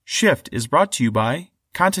Shift is brought to you by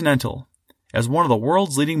Continental. As one of the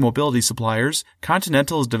world's leading mobility suppliers,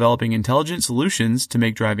 Continental is developing intelligent solutions to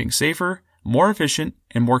make driving safer, more efficient,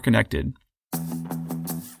 and more connected.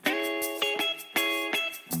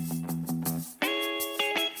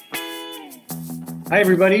 Hi,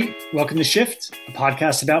 everybody. Welcome to Shift, a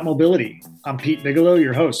podcast about mobility. I'm Pete Bigelow,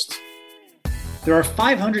 your host. There are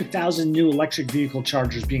 500,000 new electric vehicle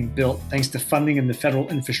chargers being built thanks to funding in the federal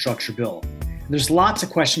infrastructure bill. There's lots of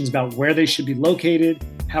questions about where they should be located,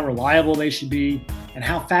 how reliable they should be, and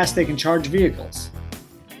how fast they can charge vehicles.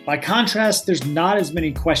 By contrast, there's not as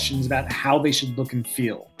many questions about how they should look and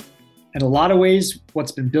feel. In a lot of ways,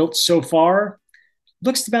 what's been built so far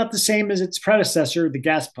looks about the same as its predecessor, the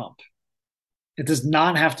gas pump. It does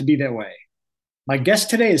not have to be that way. My guest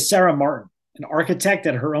today is Sarah Martin, an architect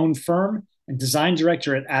at her own firm and design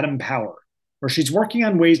director at Atom Power, where she's working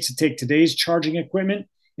on ways to take today's charging equipment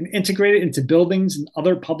and integrate it into buildings and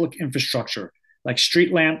other public infrastructure like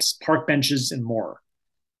street lamps, park benches, and more.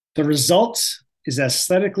 The result is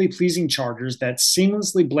aesthetically pleasing chargers that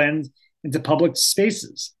seamlessly blend into public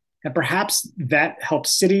spaces. And perhaps that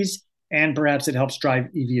helps cities, and perhaps it helps drive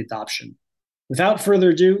EV adoption. Without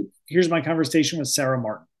further ado, here's my conversation with Sarah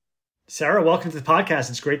Martin. Sarah, welcome to the podcast.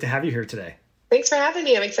 It's great to have you here today. Thanks for having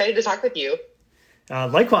me. I'm excited to talk with you.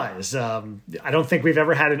 Likewise. I don't think we've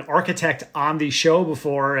ever had an architect on the show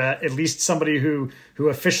before, at least somebody who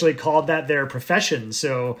officially called that their profession.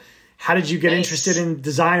 So how did you get interested in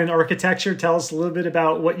design and architecture? Tell us a little bit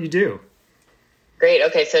about what you do. Great.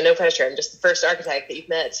 Okay. So no pressure. I'm just the first architect that you've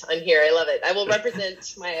met on here. I love it. I will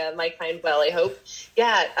represent my kind well, I hope.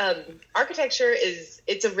 Yeah. Architecture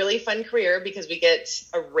it's a really fun career because we get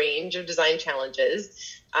a range of design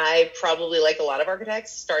challenges. I probably, like a lot of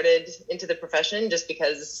architects, started into the profession just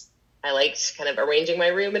because I liked kind of arranging my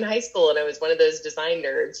room in high school. And I was one of those design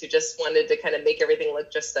nerds who just wanted to kind of make everything look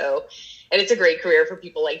just so. And it's a great career for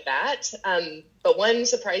people like that. But one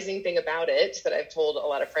surprising thing about it that I've told a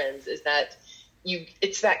lot of friends is that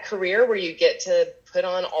it's that career where you get to put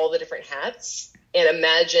on all the different hats and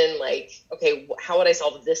imagine, like, okay, how would I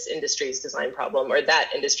solve this industry's design problem or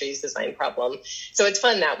that industry's design problem? So it's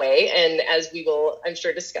fun that way. And as we will, I'm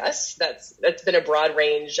sure, discuss, that's been a broad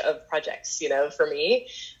range of projects, for me.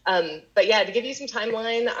 But yeah, to give you some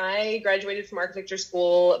timeline, I graduated from architecture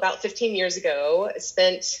school about 15 years ago. I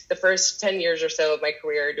spent the first 10 years or so of my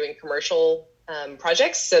career doing commercial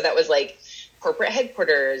projects. So that was like corporate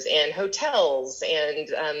headquarters and hotels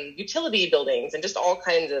and utility buildings and just all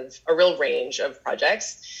kinds of a real range of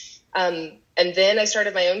projects. And then I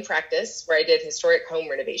started my own practice where I did historic home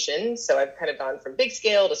renovation. So I've kind of gone from big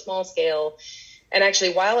scale to small scale. And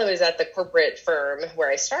actually, while I was at the corporate firm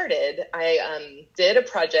where I started, I did a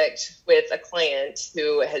project with a client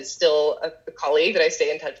who has still a colleague that I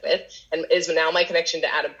stay in touch with and is now my connection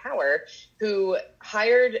to Atom Power, who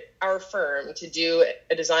hired our firm to do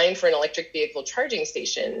a design for an electric vehicle charging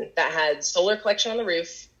station that had solar collection on the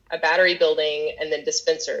roof, a battery building, and then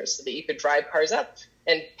dispensers so that you could drive cars up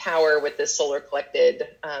and power with this solar collected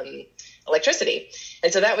electricity.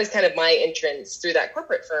 And so that was kind of my entrance through that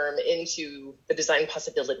corporate firm into the design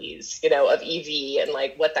possibilities, of EV and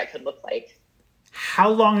like what that could look like. How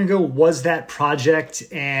long ago was that project?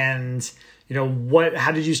 And,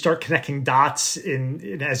 how did you start connecting dots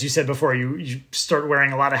in as you said before, you start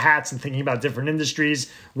wearing a lot of hats and thinking about different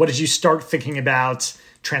industries. What did you start thinking about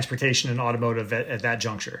transportation and automotive at that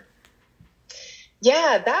juncture?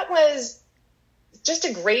 Yeah, that was just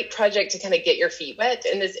a great project to kind of get your feet wet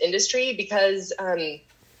in this industry because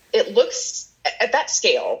it looks at that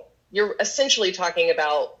scale, you're essentially talking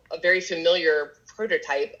about a very familiar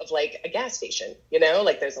prototype of like a gas station,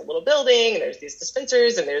 like there's a little building and there's these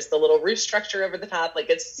dispensers and there's the little roof structure over the top.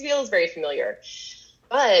 Like it feels very familiar.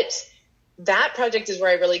 But that project is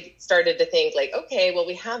where I really started to think like, okay, well,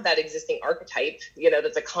 we have that existing archetype,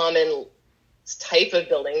 that's a common type of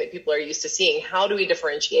building that people are used to seeing. How do we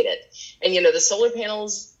differentiate it? And, the solar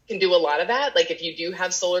panels can do a lot of that. Like if you do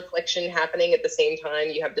have solar collection happening at the same time,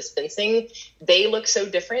 you have dispensing, they look so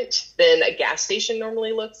different than a gas station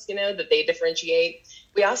normally looks, that they differentiate.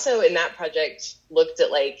 We also in that project looked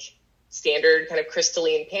at like standard kind of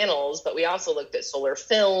crystalline panels, but we also looked at solar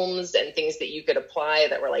films and things that you could apply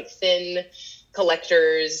that were like thin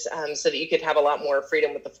collectors, so that you could have a lot more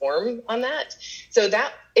freedom with the form on that. So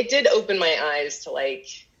that it did open my eyes to like,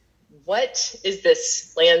 what is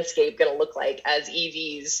this landscape going to look like as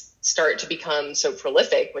EVs start to become so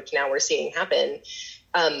prolific, which now we're seeing happen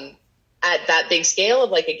at that big scale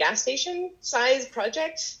of like a gas station size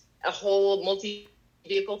project, a whole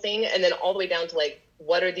multi-vehicle thing, and then all the way down to like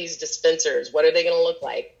what are these dispensers? What are they going to look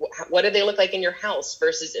like? What do they look like in your house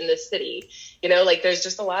versus in the city? Like there's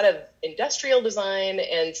just a lot of industrial design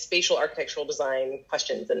and spatial architectural design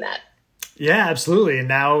questions in that. Yeah, absolutely. And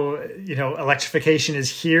now, electrification is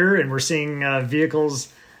here and we're seeing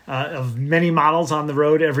vehicles of many models on the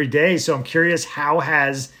road every day. So I'm curious, how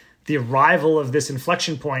has the arrival of this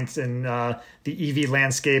inflection point in the EV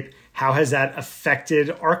landscape, how has that affected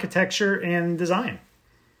architecture and design?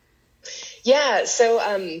 Yeah,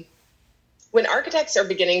 so when architects are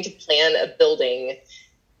beginning to plan a building,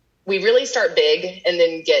 we really start big and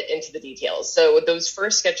then get into the details. So those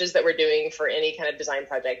first sketches that we're doing for any kind of design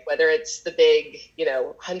project, whether it's the big,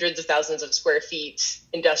 hundreds of thousands of square feet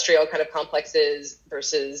industrial kind of complexes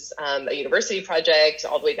versus a university project,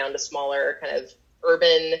 all the way down to smaller kind of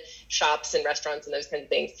urban shops and restaurants and those kinds of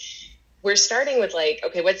things, we're starting with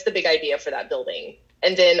okay, what's the big idea for that building?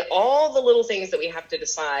 And then all the little things that we have to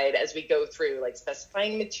decide as we go through, like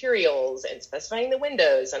specifying materials and specifying the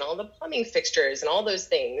windows and all the plumbing fixtures and all those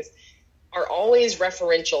things, are always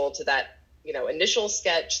referential to that, initial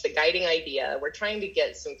sketch, the guiding idea. We're trying to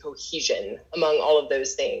get some cohesion among all of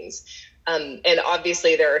those things. And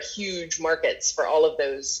obviously there are huge markets for all of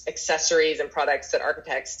those accessories and products that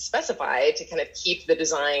architects specify to kind of keep the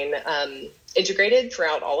design integrated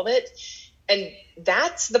throughout all of it. And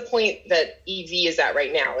that's the point that EV is at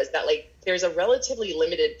right now, is that there's a relatively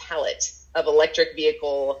limited palette of electric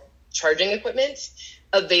vehicle charging equipment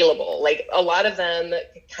available. A lot of them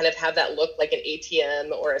kind of have that look like an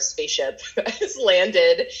ATM or a spaceship has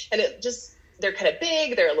landed, and they're kind of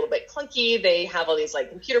big, they're a little bit clunky, they have all these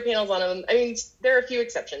computer panels on them. I mean, there are a few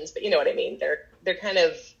exceptions, but you know what I mean. They're kind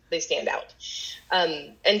of, they stand out.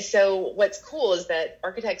 And so what's cool is that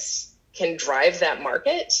architects can drive that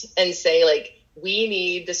market and say we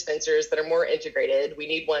need dispensers that are more integrated. We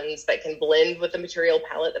need ones that can blend with the material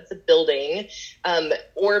palette of the building.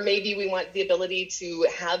 Or maybe we want the ability to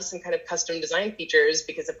have some kind of custom design features,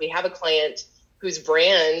 because if we have a client whose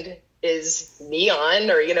brand is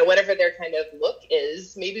neon or, whatever their kind of look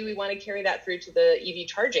is, maybe we want to carry that through to the EV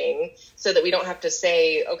charging so that we don't have to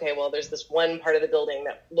say, okay, well, there's this one part of the building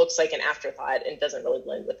that looks like an afterthought and doesn't really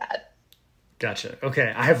blend with that. Gotcha.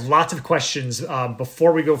 Okay. I have lots of questions.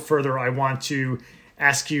 Before we go further, I want to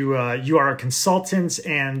ask you, you are a consultant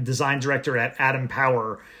and design director at Atom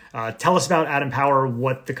Power. Tell us about Atom Power,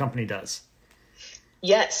 what the company does.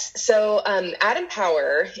 Yes. So Atom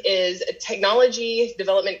Power is a technology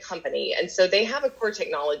development company. And so they have a core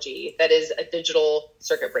technology that is a digital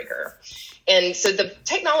circuit breaker. And so the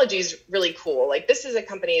technology is really cool. This is a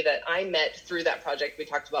company that I met through that project we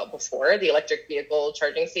talked about before, the electric vehicle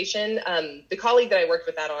charging station. The colleague that I worked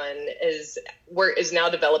with that on is now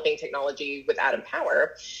developing technology with Atom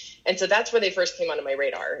Power. And so that's where they first came onto my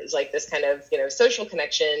radar, is this kind of, social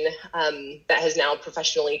connection that has now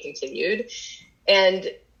professionally continued. And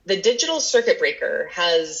the digital circuit breaker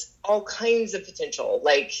has all kinds of potential,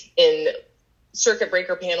 in circuit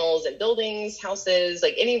breaker panels in buildings, houses,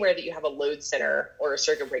 anywhere that you have a load center or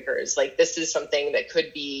circuit breakers. This is something that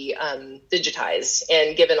could be digitized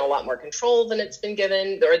and given a lot more control than it's been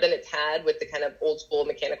given or than it's had with the kind of old school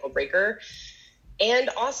mechanical breaker. And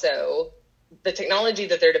also the technology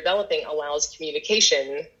that they're developing allows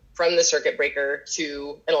communication from the circuit breaker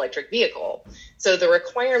to an electric vehicle. So the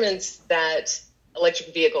requirements that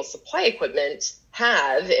electric vehicle supply equipment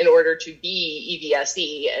have in order to be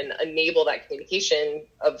EVSE and enable that communication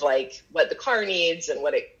of what the car needs and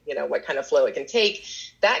what kind of flow it can take,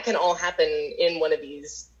 that can all happen in one of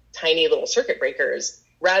these tiny little circuit breakers,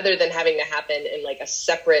 rather than having to happen in a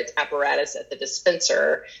separate apparatus at the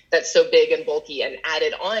dispenser that's so big and bulky and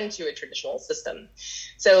added on to a traditional system.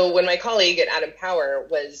 So when my colleague at Atom Power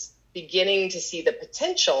was beginning to see the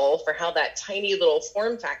potential for how that tiny little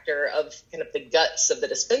form factor of kind of the guts of the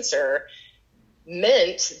dispenser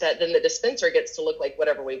meant that then the dispenser gets to look like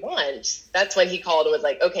whatever we want, that's when he called and was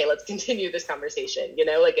like, okay, let's continue this conversation.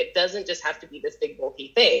 It doesn't just have to be this big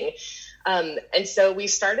bulky thing. And so we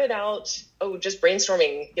started out, just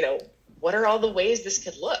brainstorming, what are all the ways this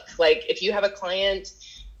could look? If you have a client,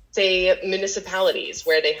 say municipalities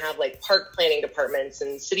where they have park planning departments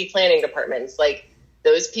and city planning departments,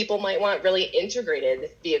 those people might want really integrated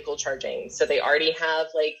vehicle charging. So they already have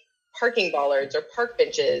parking bollards or park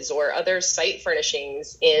benches or other site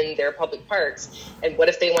furnishings in their public parks. And what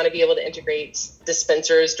if they want to be able to integrate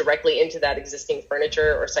dispensers directly into that existing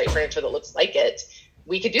furniture or site furniture that looks like it?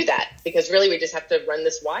 We could do that, because really we just have to run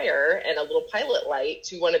this wire and a little pilot light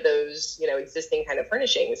to one of those, existing kind of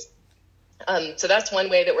furnishings. So that's one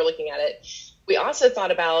way that we're looking at it. We also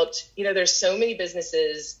thought about, there's so many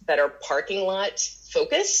businesses that are parking lot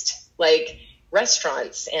focused.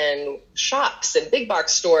 restaurants and shops and big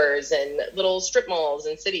box stores and little strip malls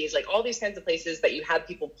and cities, like all these kinds of places that you have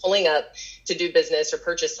people pulling up to do business or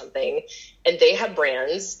purchase something. And they have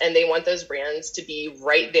brands and they want those brands to be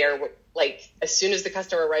right there. Like as soon as the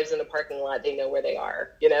customer arrives in the parking lot, they know where they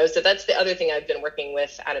are, so that's the other thing I've been working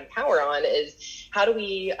with Atom Power on is how do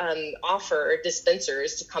we offer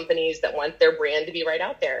dispensers to companies that want their brand to be right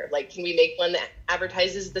out there? Like, can we make one that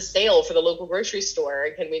advertises the sale for the local grocery store?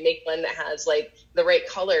 Can we make one that has like the right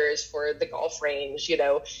colors for the golf range,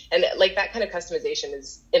 and like that kind of customization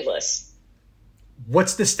is endless.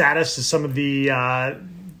 What's the status of some of the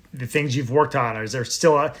things you've worked on? Is there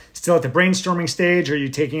still at the brainstorming stage? Are you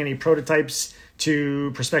taking any prototypes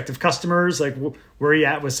to prospective customers? Like where are you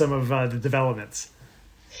at with some of the developments?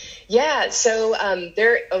 Yeah, so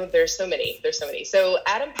there's so many. So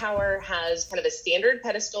Atom Power has kind of a standard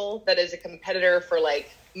pedestal that is a competitor for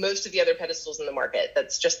like most of the other pedestals in the market.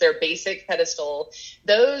 That's just their basic pedestal.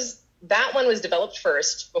 That one was developed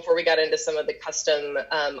first before we got into some of the custom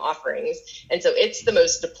offerings. And so it's the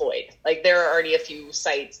most deployed. Like there are already a few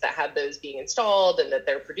sites that have those being installed and that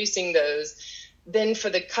they're producing those. Then for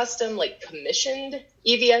the custom, like commissioned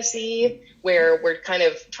EVSE, where we're kind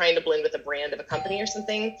of trying to blend with a brand of a company or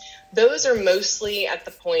something, those are mostly at the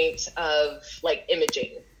point of like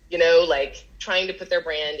imaging, like trying to put their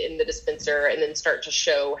brand in the dispenser and then start to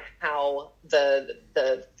show how the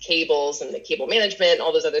cables and the cable management,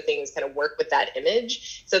 all those other things kind of work with that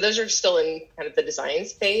image. So those are still in kind of the design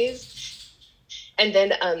phase. And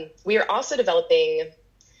then we are also developing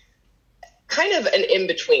kind of an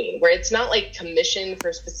in-between where it's not like commissioned for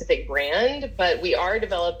a specific brand, but we are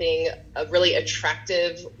developing a really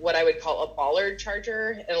attractive, what I would call a bollard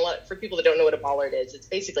charger. And for people that don't know what a bollard is, it's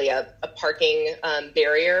basically a parking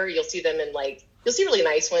barrier. You'll see them you'll see really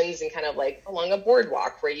nice ones in kind of like along a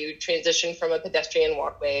boardwalk where you transition from a pedestrian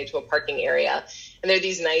walkway to a parking area. And they're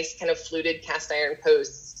these nice kind of fluted cast iron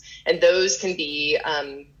posts. And those can be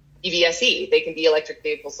EVSE. They can be electric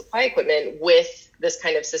vehicle supply equipment with this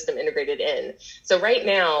kind of system integrated in. So right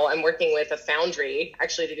now I'm working with a foundry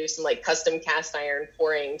actually to do some like custom cast iron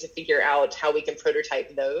pouring to figure out how we can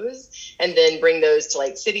prototype those and then bring those to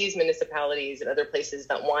like cities, municipalities, and other places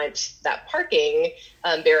that want that parking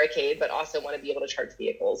barricade, but also want to be able to charge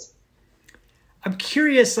vehicles. I'm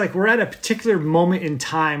curious, like we're at a particular moment in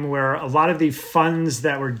time where a lot of the funds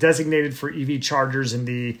that were designated for EV chargers in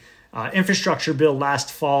the infrastructure bill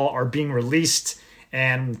last fall are being released,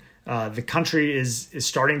 and the country is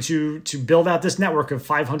starting to build out this network of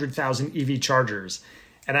 500,000 EV chargers.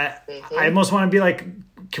 And I almost want to be like,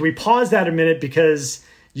 can we pause that a minute because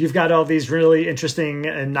you've got all these really interesting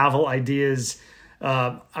and novel ideas.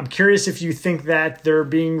 I'm curious if you think that they're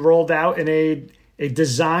being rolled out in a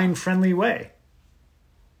design-friendly way.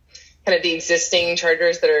 Kind of the existing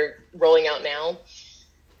chargers that are rolling out now.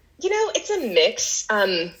 It's a mix.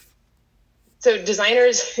 So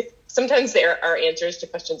designers, sometimes our answers to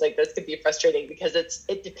questions like this could be frustrating because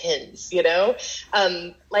it depends,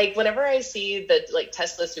 like whenever I see the like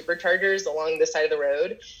Tesla superchargers along the side of the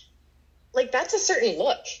road, like that's a certain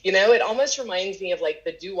look, it almost reminds me of like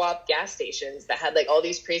the doo-wop gas stations that had like all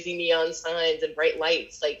these crazy neon signs and bright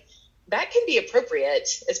lights. Like that can be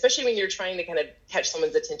appropriate, especially when you're trying to kind of catch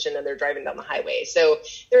someone's attention and they're driving down the highway. So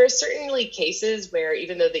there are certainly cases where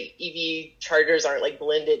even though the EV chargers aren't like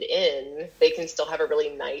blended in, they can still have a really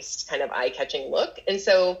nice kind of eye-catching look. And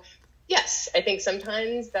so, yes, I think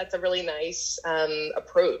sometimes that's a really nice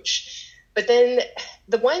approach. But then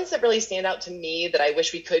the ones that really stand out to me that I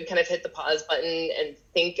wish we could kind of hit the pause button and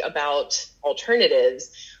think about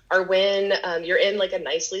alternatives are when you're in like a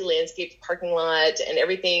nicely landscaped parking lot and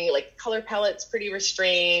everything, like color palette's pretty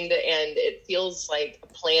restrained and it feels like a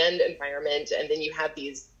planned environment. And then you have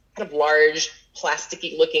these kind of large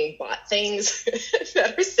plasticky looking bot things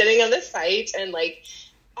that are sitting on the site and like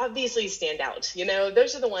obviously stand out.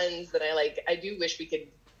 Those are the ones that I do wish we could,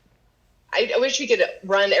 I wish we could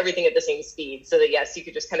run everything at the same speed so that, yes, you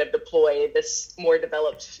could just kind of deploy this more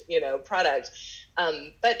developed, product.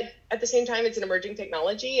 But at the same time, it's an emerging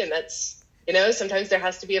technology, and that's, sometimes there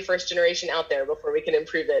has to be a first generation out there before we can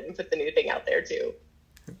improve it and put the new thing out there too.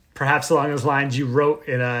 Perhaps along those lines, you wrote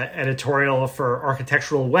in an editorial for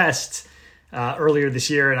Architectural West earlier this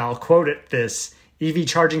year, and I'll quote this: EV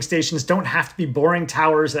charging stations don't have to be boring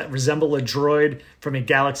towers that resemble a droid from a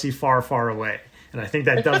galaxy far, far away. And I think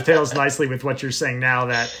that dovetails nicely with what you're saying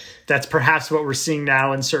now, that's perhaps what we're seeing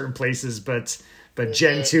now in certain places, but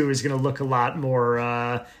Gen 2 is going to look a lot more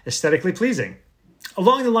aesthetically pleasing.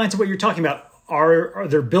 Along the lines of what you're talking about, are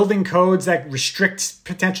there building codes that restrict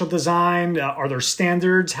potential design? Are there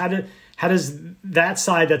standards? How does that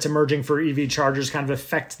side that's emerging for EV chargers kind of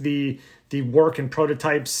affect the the work and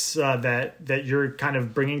prototypes that you're kind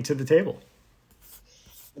of bringing to the table?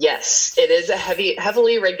 Yes, it is a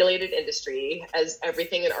heavily regulated industry, as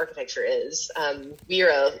everything in architecture is. We are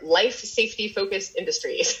a life safety focused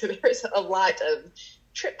industry. So there's a lot of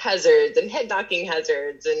trip hazards and head knocking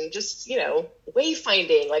hazards and just,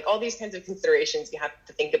 wayfinding, like all these kinds of considerations you have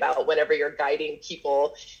to think about whenever you're guiding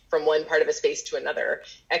people from one part of a space to another,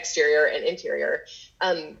 exterior and interior.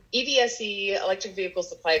 EVSE, electric vehicle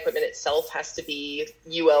supply equipment itself, has to be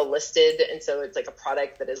UL listed. And so it's like a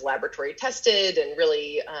product that is laboratory tested and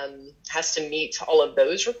really has to meet all of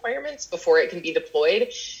those requirements before it can be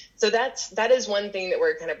deployed. So that is one thing that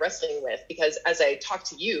we're kind of wrestling with, because as I talk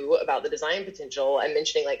to you about the design potential, I'm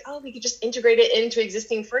mentioning like, oh, we could just integrate it into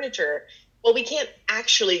existing furniture. Well, we can't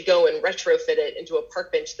actually go and retrofit it into a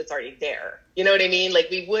park bench that's already there. You know what I mean? Like,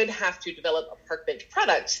 we would have to develop a park bench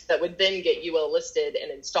product that would then get UL listed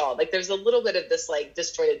and installed. Like, there's a little bit of this like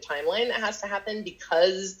disjointed timeline that has to happen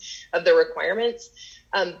because of the requirements.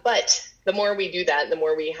 But the more we do that, the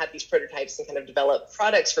more we have these prototypes and kind of develop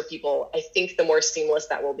products for people, I think the more seamless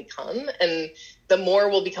that will become. And the more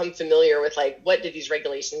we'll become familiar with like, what do these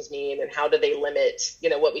regulations mean and how do they limit,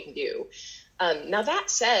 what we can do? Now that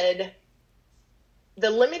said, the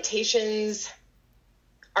limitations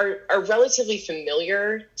are relatively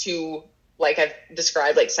familiar to, like I've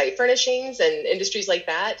described, like site furnishings and industries like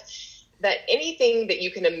that anything that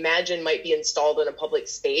you can imagine might be installed in a public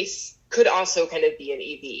space could also kind of be an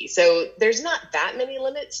EV. So there's not that many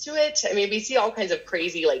limits to it. I mean, we see all kinds of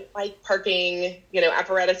crazy like bike parking,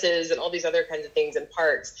 apparatuses and all these other kinds of things in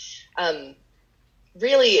parks.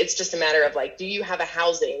 Really, it's just a matter of like, do you have a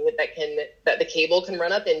housing that the cable can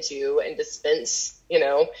run up into and dispense,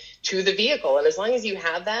 to the vehicle? And as long as you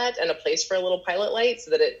have that and a place for a little pilot light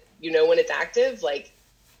so that it, when it's active, like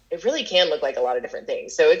it really can look like a lot of different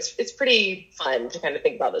things. So it's pretty fun to kind of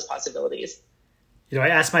think about those possibilities. I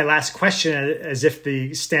asked my last question as if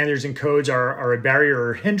the standards and codes are a barrier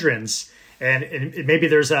or hindrance, and maybe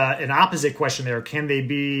there's an opposite question there. Can they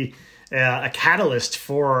be a catalyst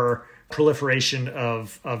for proliferation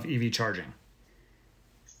of EV charging?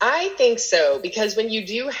 I think so, because when you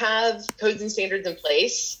do have codes and standards in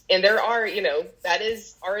place, and there are, that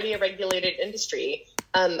is already a regulated industry,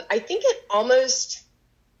 I think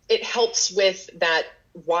it helps with that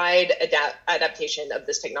wide adaptation of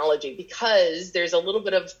this technology, because there's a little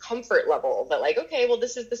bit of comfort level that like, okay, well,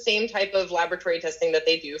 this is the same type of laboratory testing that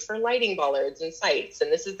they do for lighting bollards and sites,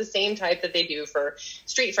 and this is the same type that they do for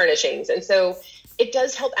street furnishings. And so it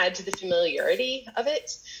does help add to the familiarity of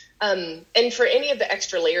it. And for any of the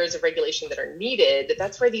extra layers of regulation that are needed,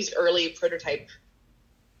 that's where these early prototype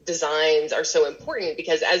designs are so important,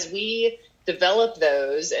 because as we develop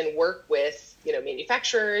those and work with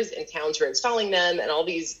manufacturers and towns who are installing them and all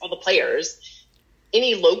the players,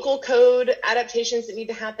 any local code adaptations that need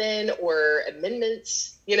to happen or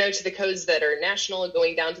amendments, to the codes that are national and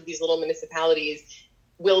going down to these little municipalities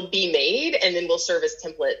will be made, and then will serve as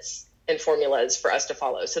templates and formulas for us to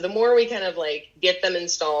follow. So the more we kind of like get them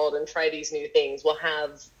installed and try these new things, we'll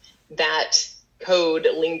have that code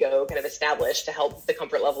lingo kind of established to help the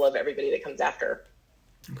comfort level of everybody that comes after.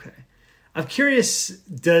 Okay. I'm curious,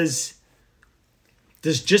 does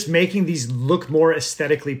just making these look more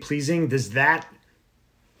aesthetically pleasing, does that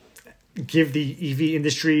give the EV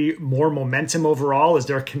industry more momentum overall? Is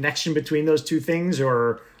there a connection between those two things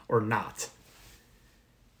or not?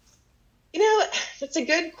 That's a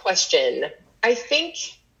good question. I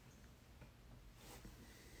think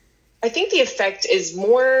the effect is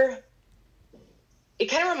more, it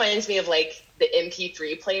kind of reminds me of like the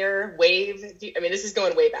MP3 player wave. I mean, this is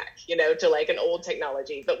going way back, to like an old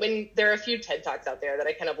technology. But when there are a few TED Talks out there that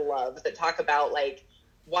I kind of love that talk about like,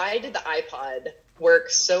 why did the iPod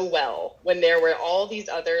work so well when there were all these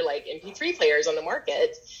other like MP3 players on the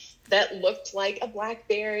market that looked like a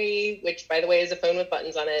BlackBerry, which by the way is a phone with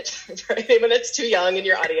buttons on it for anyone that's too young in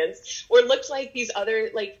your audience, or looked like these other,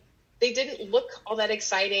 like, they didn't look all that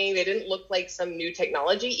exciting. They didn't look like some new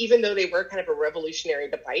technology, even though they were kind of a revolutionary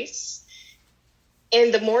device.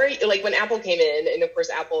 And the more, like when Apple came in, and of course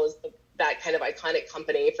Apple is that kind of iconic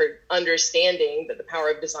company for understanding that the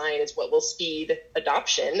power of design is what will speed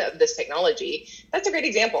adoption of this technology. That's a great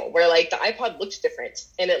example where like the iPod looked different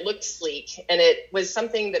and it looked sleek and it was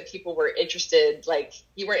something that people were interested, like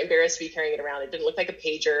you weren't embarrassed to be carrying it around. It didn't look like a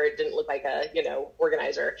pager. It didn't look like a,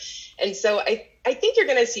 organizer. And so I think you're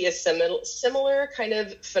going to see a similar kind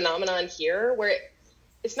of phenomenon here where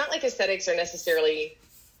it's not like aesthetics are necessarily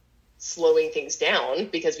slowing things down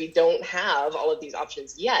because we don't have all of these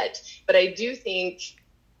options yet. But I do think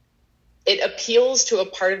it appeals to a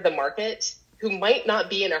part of the market who might not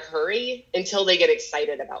be in a hurry until they get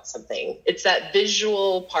excited about something. It's that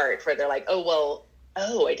visual part where they're like, oh,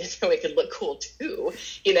 I didn't know it could look cool too.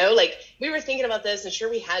 Like we were thinking about this, and sure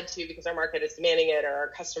we had to because our market is demanding it, or our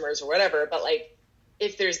customers or whatever. But like,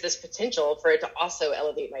 if there's this potential for it to also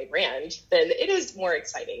elevate my brand, then it is more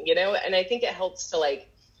exciting, And I think it helps to like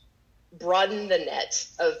broaden the net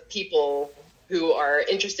of people who are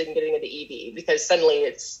interested in getting into EV, because suddenly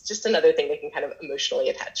it's just another thing they can kind of emotionally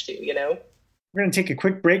attach to, We're going to take a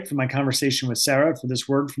quick break from my conversation with Sarah for this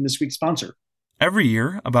word from this week's sponsor. Every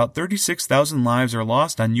year, about 36,000 lives are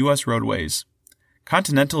lost on U.S. roadways.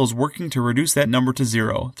 Continental is working to reduce that number to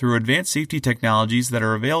zero through advanced safety technologies that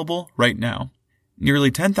are available right now.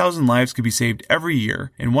 Nearly 10,000 lives could be saved every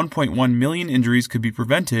year, and 1.1 million injuries could be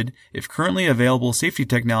prevented if currently available safety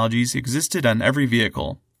technologies existed on every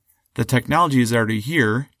vehicle. The technology is already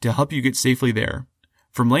here to help you get safely there.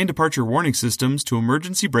 From lane departure warning systems to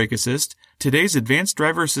emergency brake assist, today's advanced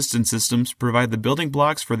driver assistance systems provide the building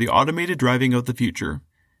blocks for the automated driving of the future.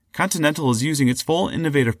 Continental is using its full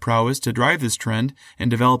innovative prowess to drive this trend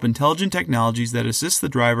and develop intelligent technologies that assist the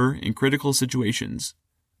driver in critical situations.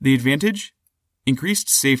 The advantage? Increased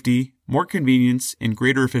safety, more convenience, and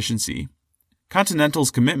greater efficiency.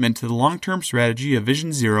 Continental's commitment to the long-term strategy of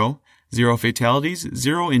Vision Zero, zero fatalities,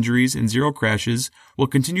 zero injuries, and zero crashes, will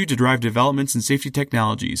continue to drive developments in safety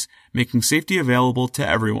technologies, making safety available to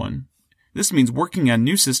everyone. This means working on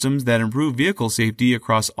new systems that improve vehicle safety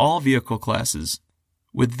across all vehicle classes.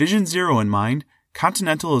 With Vision Zero in mind,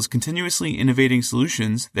 Continental is continuously innovating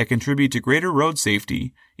solutions that contribute to greater road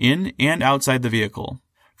safety in and outside the vehicle.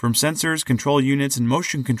 From sensors, control units, and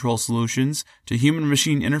motion control solutions to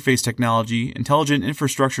human-machine interface technology, intelligent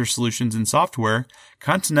infrastructure solutions, and software,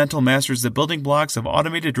 Continental masters the building blocks of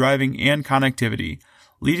automated driving and connectivity,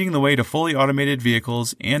 leading the way to fully automated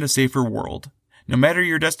vehicles and a safer world. No matter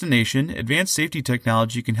your destination, advanced safety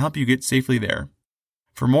technology can help you get safely there.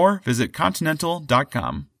 For more, visit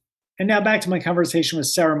continental.com. And now back to my conversation with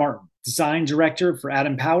Sarah Martin, Design Director for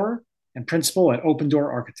Atom Power and Principal at Open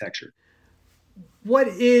Door Architecture. What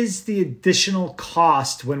is the additional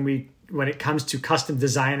cost when it comes to custom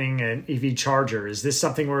designing an EV charger? Is this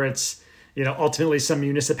something where it's, ultimately some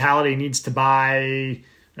municipality needs to buy,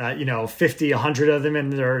 50, 100 of them,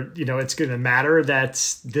 and they're, it's going to matter that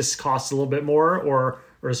this costs a little bit more, or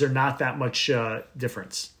is there not that much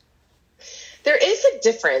difference? There is a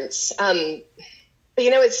difference. But,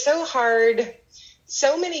 it's so hard.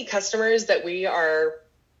 So many customers that we are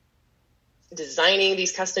designing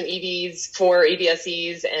these custom EVs for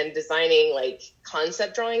EVSEs and designing like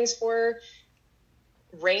concept drawings for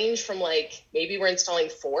range from like, maybe we're installing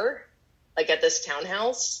 4, like at this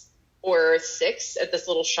townhouse, or 6 at this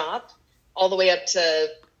little shop, all the way up to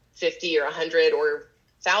 50 or 100 or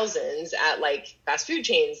thousands at like fast food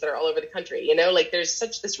chains that are all over the country, like there's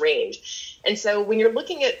such this range. And so when you're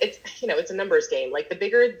looking at it, it's a numbers game. Like the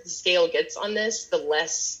bigger the scale gets on this, the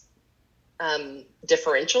less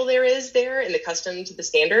differential there is there in the custom to the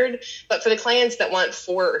standard. But for the clients that want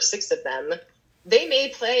 4 or 6 of them, they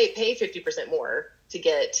may pay 50% more to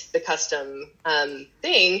get the custom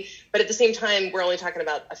thing. But at the same time, we're only talking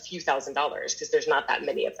about a few $1,000s because there's not that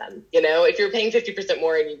many of them. If you're paying 50%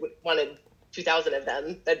 more and you wanted 2,000 of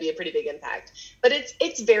them, that'd be a pretty big impact. But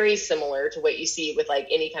it's very similar to what you see with like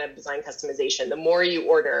any kind of design customization. The more you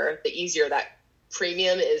order, the easier that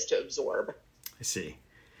premium is to absorb. I see.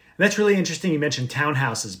 That's really interesting. You mentioned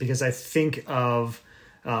townhouses, because I think of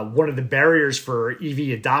one of the barriers for EV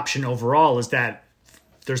adoption overall is that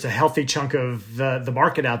there's a healthy chunk of the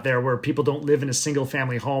market out there where people don't live in a single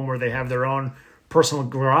family home where they have their own personal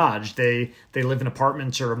garage. They live in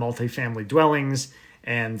apartments or multifamily dwellings,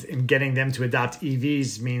 and in getting them to adopt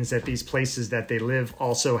EVs means that these places that they live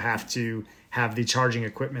also have to have the charging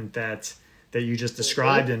equipment that you just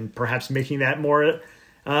described, and perhaps making that more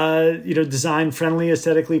design friendly,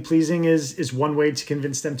 aesthetically pleasing is one way to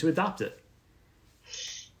convince them to adopt it.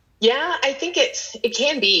 Yeah, I think it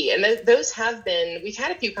can be. And those have been, we've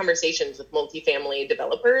had a few conversations with multifamily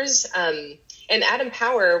developers. And Atom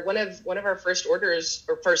Power, one of our first orders,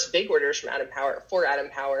 or first big orders from Atom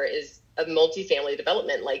Power is a multifamily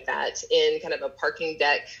development like that in kind of a parking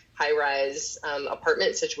deck, high-rise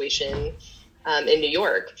apartment situation in New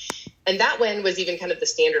York. And that one was even kind of the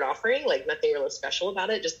standard offering, like nothing really special about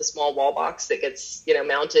it, just the small wall box that gets,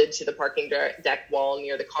 mounted to the parking deck wall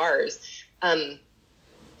near the cars.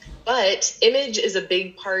 But image is a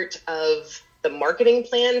big part of the marketing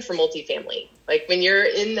plan for multifamily. Like when you're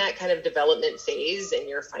in that kind of development phase and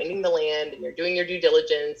you're finding the land and you're doing your due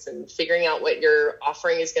diligence and figuring out what your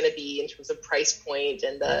offering is going to be in terms of price point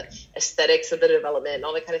and the aesthetics of the development and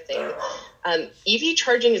all that kind of thing, EV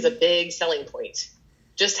charging is a big selling point.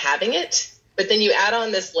 Just having it, but then you add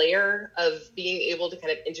on this layer of being able to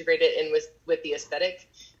kind of integrate it in with the aesthetic.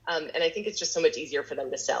 And I think it's just so much easier for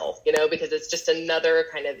them to sell, because it's just another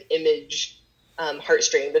kind of image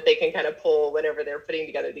heartstring that they can kind of pull whenever they're putting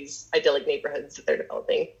together these idyllic neighborhoods that they're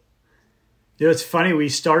developing. It's funny. We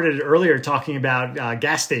started earlier talking about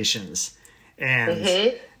gas stations,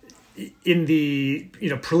 and in the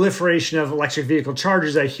proliferation of electric vehicle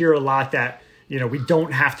chargers, I hear a lot that we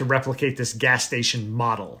don't have to replicate this gas station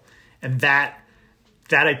model, and that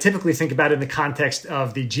I typically think about in the context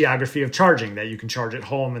of the geography of charging, that you can charge at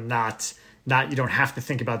home and not you don't have to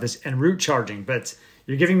think about this en route charging. But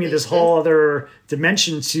you're giving me this whole other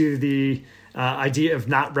dimension to the idea of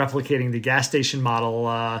not replicating the gas station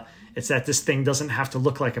model. It's that this thing doesn't have to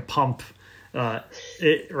look like a pump, right?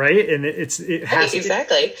 And it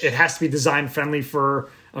has to be design friendly for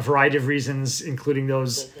a variety of reasons, including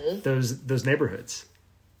those neighborhoods.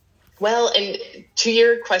 Well, and to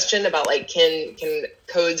your question about can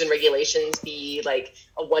codes and regulations be like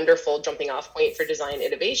a wonderful jumping off point for design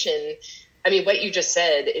innovation? I mean, what you just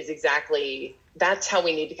said is exactly, that's how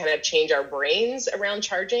we need to kind of change our brains around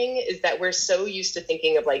charging, is that we're so used to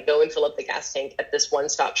thinking of go and fill up the gas tank at this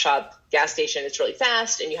one-stop shop gas station. It's really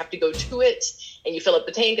fast and you have to go to it and you fill up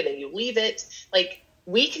the tank and then you leave it.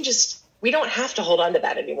 We don't have to hold on to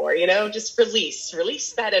that anymore, just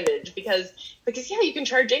release that image because yeah, you can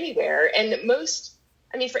charge anywhere. And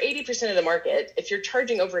for 80% of the market, if you're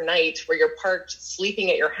charging overnight where you're parked sleeping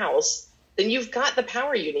at your house, then you've got the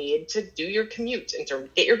power you need to do your commute and to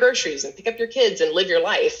get your groceries and pick up your kids and live your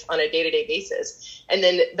life on a day-to-day basis. And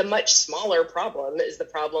then the much smaller problem is the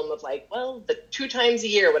problem of the 2 times a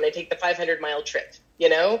year when I take the 500-mile trip,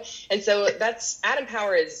 And so Atom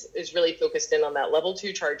Power is really focused in on that level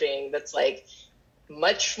 2 charging that's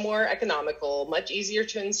much more economical, much easier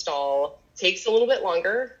to install, takes a little bit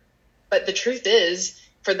longer. But the truth is,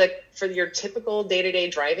 for your typical day-to-day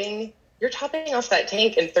driving, you're topping off that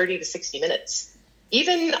tank in 30 to 60 minutes,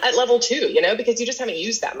 even at level 2, because you just haven't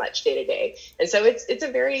used that much day to day. And so it's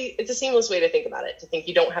a seamless way to think about it, to think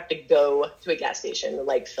you don't have to go to a gas station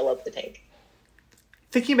and fill up the tank.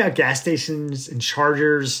 Thinking about gas stations and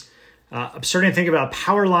chargers, I'm starting to think about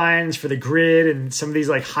power lines for the grid and some of these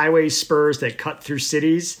highway spurs that cut through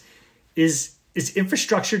cities. Is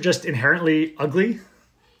infrastructure just inherently ugly?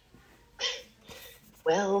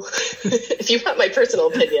 Well, if you want my personal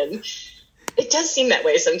opinion, it does seem that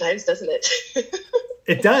way sometimes, doesn't it?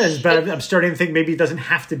 It does, but I'm starting to think maybe it doesn't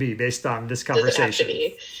have to be based on this conversation. Doesn't have to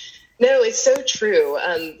be. No, it's so true.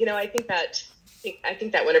 I think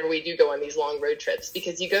that whenever we do go on these long road trips,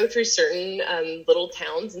 because you go through certain little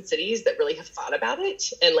towns and cities that really have thought about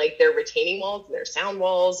it, and their retaining walls and their sound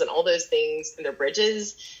walls and all those things and their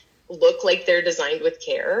bridges look like they're designed with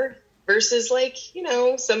care. Versus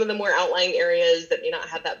some of the more outlying areas that may not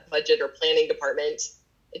have that budget or planning department.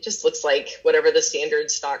 It just looks like whatever the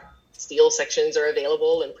standard stock steel sections are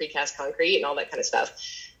available and precast concrete and all that kind of stuff.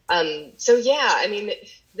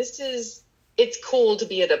 It's cool to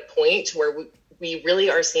be at a point where we really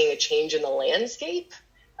are seeing a change in the landscape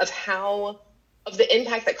of the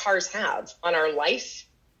impact that cars have on our life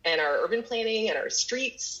and our urban planning and our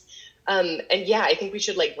streets. I think we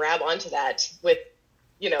should grab onto that with,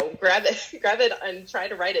 grab it and try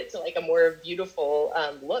to write it to a more beautiful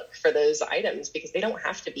look for those items, because they don't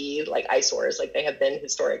have to be eyesores like they have been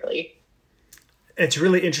historically. It's a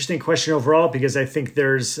really interesting question overall, because I think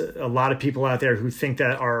there's a lot of people out there who think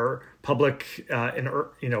that our public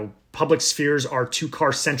public spheres are too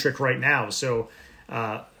car centric right now. So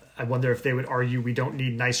I wonder if they would argue we don't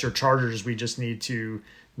need nicer chargers. We just need to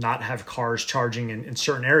not have cars charging in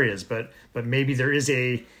certain areas. But maybe there is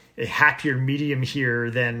a happier medium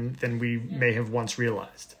here than we may have once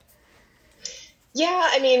realized.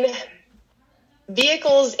 Yeah,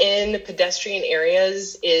 vehicles in pedestrian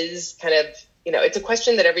areas is kind of, it's a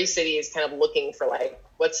question that every city is kind of looking for,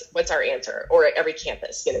 what's our answer? Or at every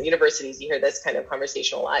campus, universities, you hear this kind of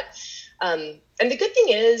conversation a lot. And the good thing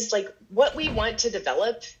is, what we want to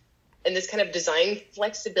develop and this kind of design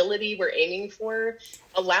flexibility we're aiming for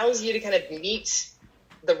allows you to kind of meet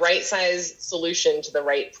the right size solution to the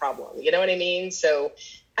right problem. You know what I mean? So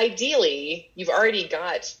ideally, you've already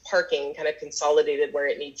got parking kind of consolidated where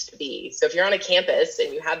it needs to be. So if you're on a campus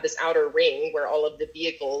and you have this outer ring where all of the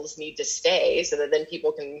vehicles need to stay so that then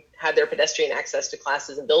people can have their pedestrian access to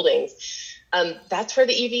classes and buildings, that's where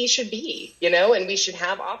the EV should be, and we should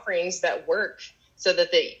have offerings that work so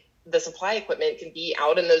that the supply equipment can be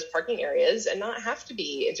out in those parking areas and not have to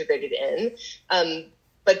be integrated in.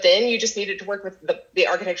 But then you just need it to work with the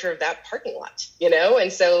architecture of that parking lot,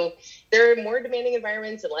 And so there are more demanding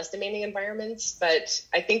environments and less demanding environments. But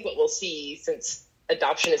I think what we'll see, since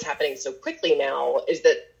adoption is happening so quickly now, is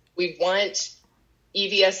that we want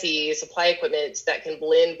EVSE supply equipment that can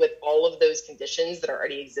blend with all of those conditions that are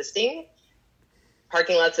already existing.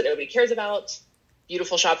 Parking lots that nobody cares about,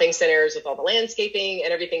 beautiful shopping centers with all the landscaping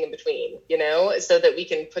and everything in between, so that we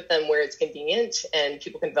can put them where it's convenient and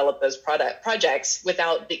people can develop those projects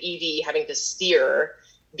without the EV having to steer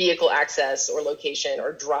vehicle access or location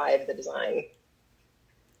or drive the design.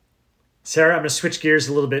 Sarah, I'm going to switch gears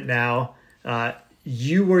a little bit now.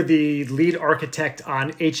 You were the lead architect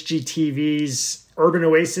on HGTV's Urban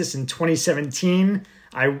Oasis in 2017.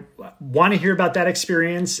 I want to hear about that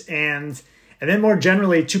experience. And then more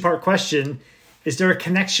generally, two-part question. Is there a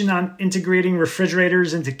connection on integrating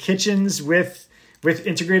refrigerators into kitchens with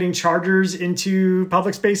integrating chargers into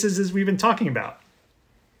public spaces as we've been talking about?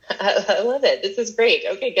 I love it. This is great.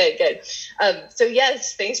 Okay, good. So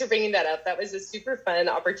yes, thanks for bringing that up. That was a super fun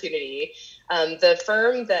opportunity. The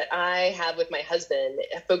firm that I have with my husband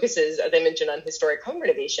focuses, as I mentioned, on historic home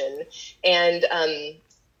renovation. And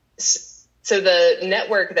so the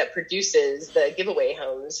network that produces the giveaway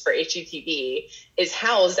homes for HGTV is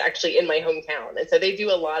housed actually in my hometown. And so they do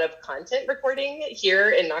a lot of content recording here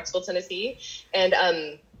in Knoxville, Tennessee. And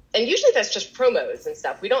usually that's just promos and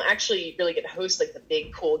stuff. We don't actually really get to host like the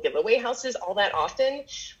big, cool giveaway houses all that often.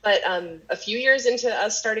 But a few years into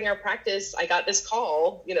us starting our practice, I got this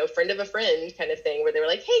call, friend of a friend kind of thing, where they were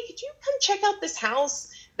like, hey, could you come check out this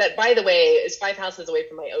house that, by the way, is 5 houses away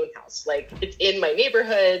from my own house? Like, it's in my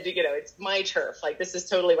neighborhood, it's my turf. Like, this is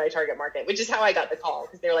totally my target market, which is how I got the call.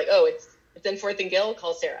 Because they were like, oh, it's in 4th and Gill,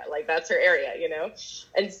 call Sarah. Like, that's her area,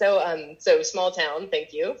 And so small town,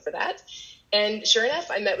 thank you for that. And sure enough,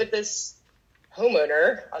 I met with this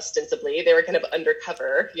homeowner, ostensibly. They were kind of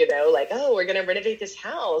undercover, like, oh, we're going to renovate this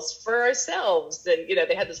house for ourselves. And,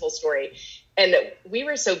 they had this whole story. And we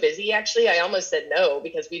were so busy, actually, I almost said no,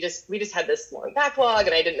 because we just had this long backlog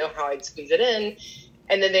and I didn't know how I'd squeeze it in.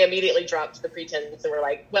 And then they immediately dropped the pretense and were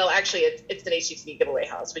like, well, actually, it's an HGTV giveaway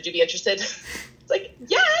house. Would you be interested? It's like,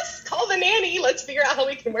 yes, call the nanny. Let's figure out how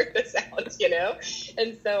we can work this out,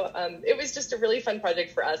 And so it was just a really fun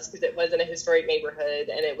project for us because it was in a historic neighborhood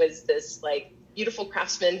and it was this like beautiful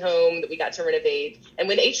craftsman home that we got to renovate. And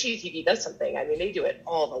when HGTV does something, I mean, they do it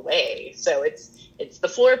all the way. So it's the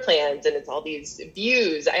floor plans and it's all these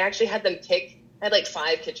views. I actually had them pick. I had like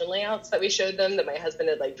 5 kitchen layouts that we showed them that my husband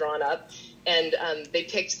had like drawn up. And they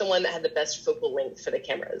picked the one that had the best focal length for the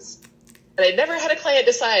cameras. And I'd never had a client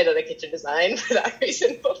decide on a kitchen design for that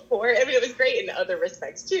reason before. I mean, it was great in other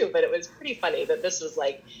respects too, but it was pretty funny that this was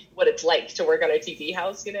like what it's like to work on a TV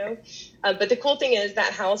house, But the cool thing is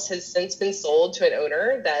that house has since been sold to an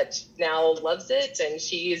owner that now loves it. And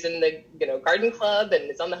she's in the, garden club and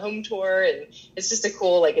is on the home tour. And it's just a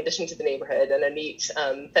cool like addition to the neighborhood and a neat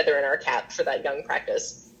feather in our cap for that young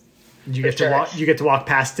practice. You get to walk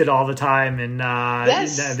past it all the time, and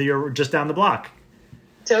yes. You're just down the block.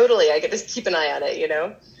 Totally, I get to keep an eye on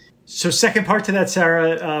it, So, second part to that,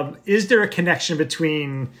 Sarah, is there a connection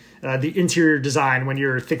between the interior design when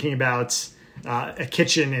you're thinking about a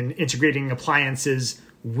kitchen and integrating appliances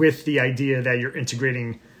with the idea that you're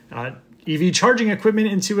integrating EV charging equipment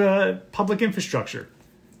into a public infrastructure?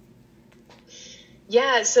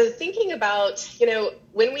 Yeah, so thinking about,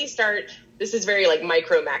 when we start. This is very like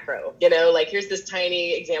micro macro, like here's this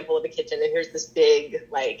tiny example of a kitchen and here's this big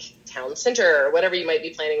like town center or whatever you might be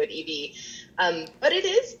planning with EV. But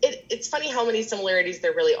it's funny how many similarities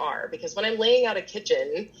there really are, because when I'm laying out a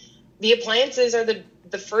kitchen, the appliances are the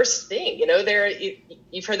first thing,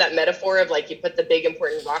 you've heard that metaphor of like you put the big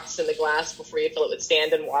important rocks in the glass before you fill it with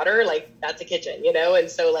sand and water, like that's a kitchen, and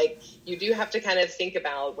so like you do have to kind of think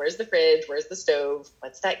about where's the fridge, where's the stove,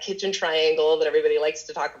 what's that kitchen triangle that everybody likes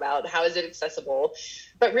to talk about, how is it accessible,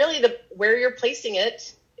 but really where you're placing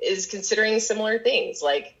it is considering similar things,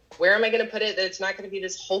 like where am I going to put it that it's not going to be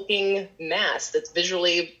this hulking mass that's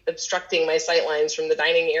visually obstructing my sight lines from the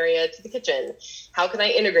dining area to the kitchen? How can I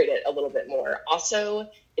integrate it a little bit more? Also,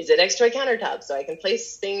 is it next to a countertop so I can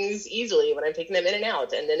place things easily when I'm taking them in and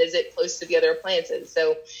out? And then is it close to the other appliances?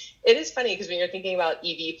 So it is funny because when you're thinking about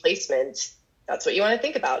EV placement, That's what you want to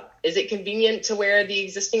think about. Is it convenient to where the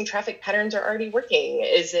existing traffic patterns are already working?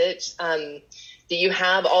 Is it, do you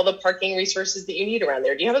have all the parking resources that you need around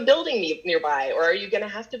there? Do you have a building nearby, or are you going to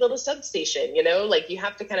have to build a substation? You know, like you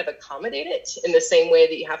have to kind of accommodate it in the same way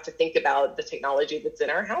that you have to think about the technology that's in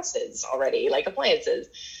our houses already, like appliances.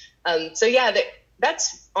 So yeah,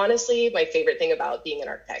 that's honestly my favorite thing about being an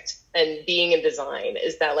architect and being in design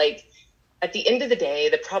is that, like, at the end of the day,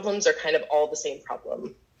 the problems are kind of all the same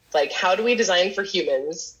problem. Like, how do we design for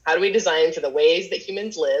humans? How do we design for the ways that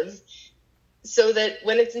humans live so that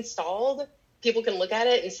when it's installed, people can look at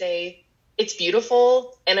it and say, it's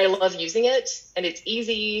beautiful and I love using it and it's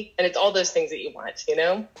easy and it's all those things that you want, you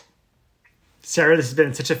know? Sarah, this has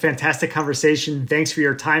been such a fantastic conversation. Thanks for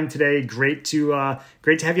your time today. Great to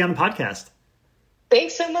have you on the podcast.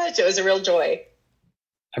 Thanks so much. It was a real joy.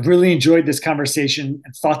 I've really enjoyed this conversation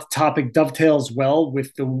and thought the topic dovetails well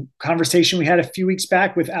with the conversation we had a few weeks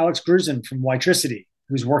back with Alex Grusin from Witricity,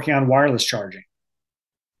 who's working on wireless charging.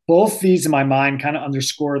 Both these, in my mind, kind of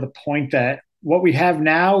underscore the point that what we have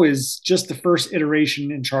now is just the first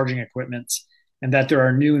iteration in charging equipment, and that there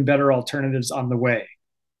are new and better alternatives on the way,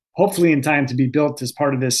 hopefully in time to be built as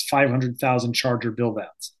part of this 500,000 charger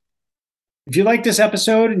build-out. If you like this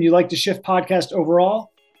episode and you like the Shift podcast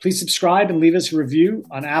overall, please subscribe and leave us a review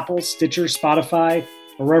on Apple, Stitcher, Spotify,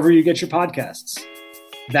 or wherever you get your podcasts.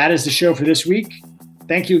 That is the show for this week.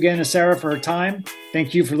 Thank you again to Sarah for her time.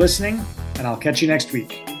 Thank you for listening, and I'll catch you next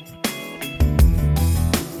week.